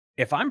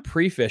if I'm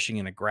pre-fishing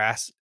in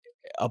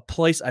a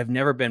place I've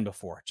never been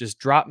before, just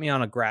drop me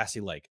on a grassy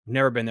lake.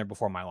 Never been there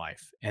before in my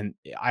life. And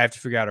I have to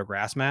figure out a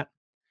grass mat.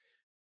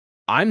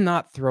 I'm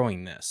not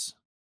throwing this.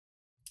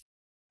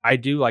 I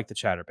do like the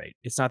chatterbait.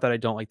 It's not that I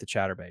don't like the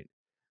chatterbait.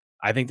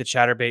 I think the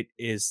chatterbait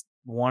is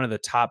one of the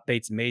top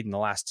baits made in the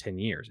last 10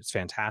 years. It's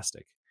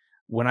fantastic.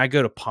 When I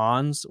go to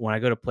ponds, when I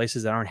go to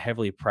places that aren't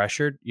heavily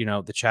pressured,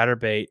 the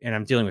chatterbait, and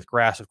I'm dealing with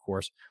grass, of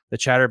course, the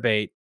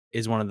chatterbait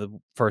is one of the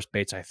first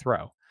baits I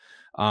throw.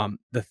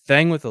 The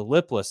thing with the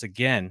lipless,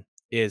 again,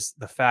 is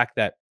the fact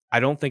that I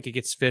don't think it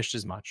gets fished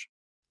as much.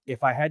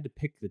 If I had to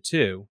pick the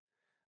two,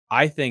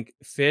 I think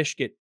fish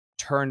get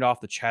turned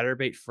off the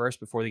chatterbait first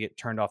before they get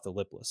turned off the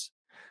lipless.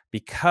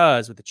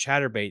 Because with the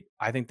chatterbait,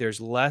 I think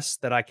there's less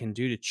that I can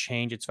do to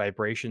change its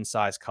vibration,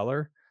 size,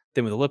 color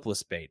than with a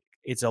lipless bait.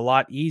 It's a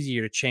lot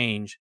easier to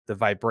change the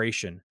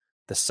vibration,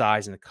 the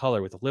size, and the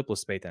color with a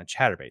lipless bait than a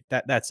chatterbait.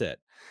 That's it.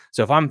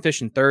 So if I'm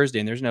fishing Thursday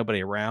and there's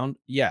nobody around,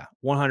 yeah,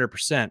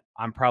 100%,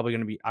 I'm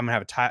gonna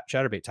have a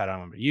chatterbait tied on.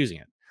 I'm gonna be using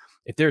it.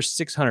 If there's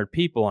 600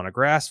 people on a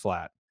grass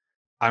flat,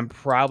 I'm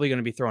probably going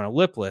to be throwing a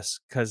lipless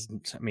because,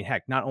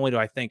 heck, not only do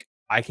I think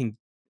I can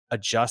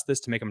adjust this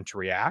to make them to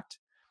react,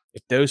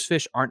 if those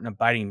fish aren't in a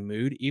biting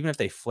mood, even if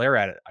they flare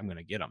at it, I'm going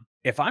to get them.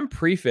 If I'm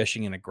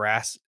pre-fishing in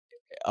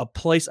a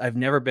place I've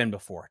never been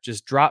before,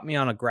 just drop me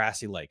on a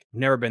grassy lake.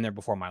 Never been there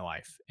before in my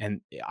life.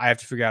 And I have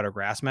to figure out a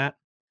grass mat.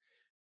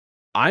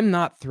 I'm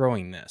not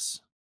throwing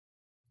this.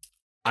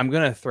 I'm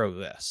going to throw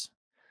this.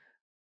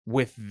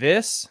 With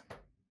this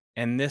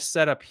and this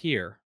setup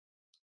here,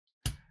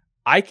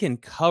 I can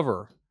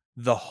cover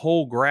the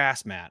whole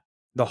grass mat,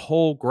 the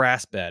whole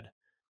grass bed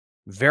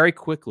very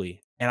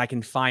quickly, and I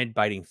can find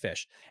biting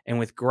fish. And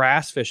with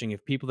grass fishing,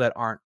 if people that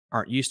aren't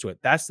used to it,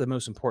 that's the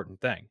most important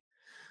thing.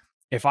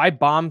 If I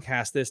bomb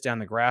cast this down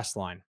the grass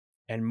line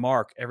and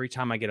mark every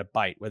time I get a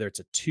bite, whether it's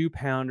a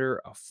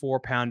 2-pounder, a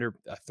 4-pounder,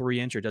 a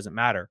 3-incher, it doesn't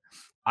matter.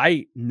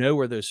 I know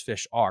where those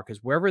fish are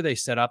because wherever they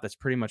set up, that's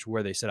pretty much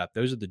where they set up.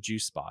 Those are the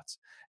juice spots.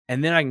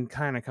 And then I can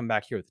kind of come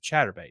back here with the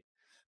chatterbait.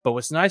 But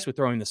what's nice with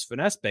throwing this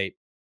finesse bait,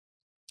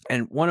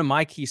 and one of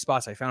my key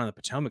spots I found in the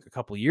Potomac a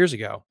couple of years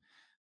ago,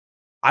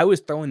 I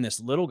was throwing this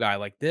little guy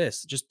like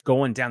this, just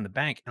going down the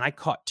bank, and I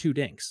caught 2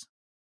 dinks.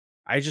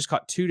 I just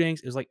caught 2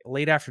 dinks. It was like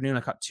late afternoon.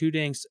 I caught 2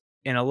 dinks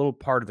in a little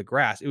part of the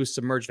grass. It was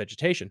submerged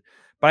vegetation,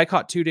 but I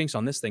caught 2 dinks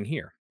on this thing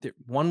here.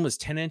 One was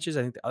 10 inches.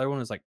 I think the other one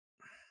was like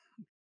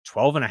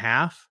 12 and a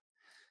half.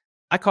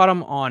 I caught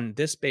them on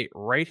this bait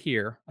right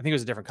here. I think it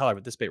was a different color,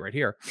 but this bait right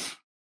here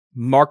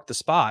marked the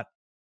spot.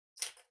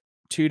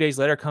 2 days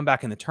later, come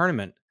back in the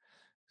tournament,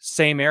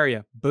 same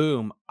area,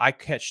 boom, I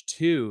catch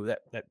 2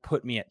 that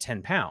put me at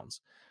 10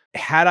 pounds.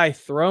 Had I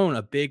thrown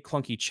a big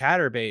clunky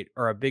chatterbait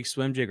or a big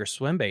swim jig or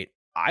swim bait,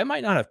 I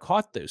might not have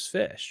caught those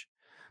fish.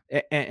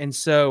 And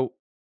so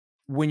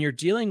when you're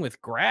dealing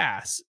with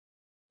grass,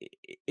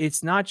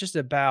 it's not just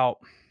like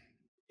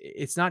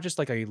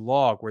a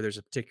log where there's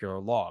a particular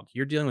log.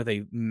 You're dealing with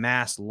a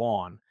mass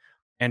lawn.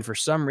 And for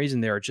some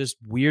reason, there are just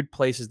weird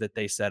places that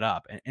they set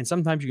up. And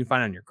sometimes you can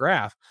find it on your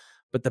graph.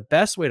 But the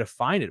best way to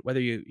find it, whether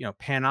you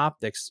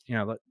panoptics,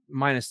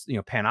 minus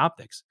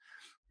panoptics,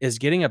 is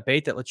getting a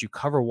bait that lets you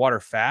cover water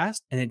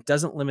fast and it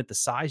doesn't limit the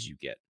size you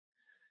get.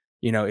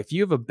 If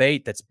you have a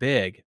bait that's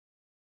big,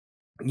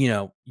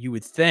 you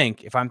would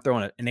think if I'm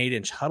throwing an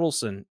 8-inch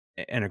Huddleston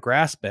in a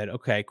grass bed,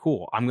 okay,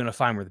 cool, I'm going to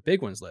find where the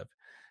big ones live,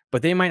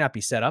 but they might not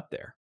be set up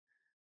there.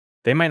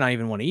 They might not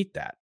even want to eat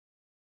that.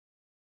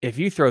 If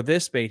you throw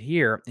this bait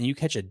here and you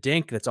catch a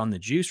dink that's on the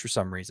juice for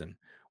some reason,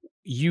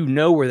 you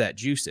know where that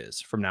juice is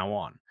from now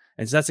on.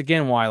 And so that's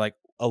again why like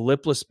a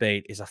lipless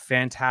bait is a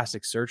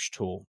fantastic search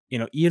tool.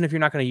 Even if you're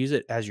not going to use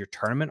it as your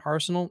tournament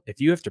arsenal,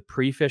 if you have to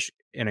pre-fish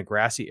in a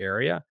grassy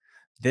area,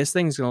 this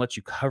thing is going to let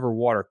you cover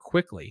water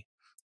quickly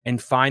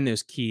and find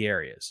those key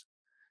areas.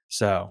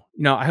 So,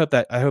 I hope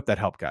that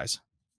helped, guys.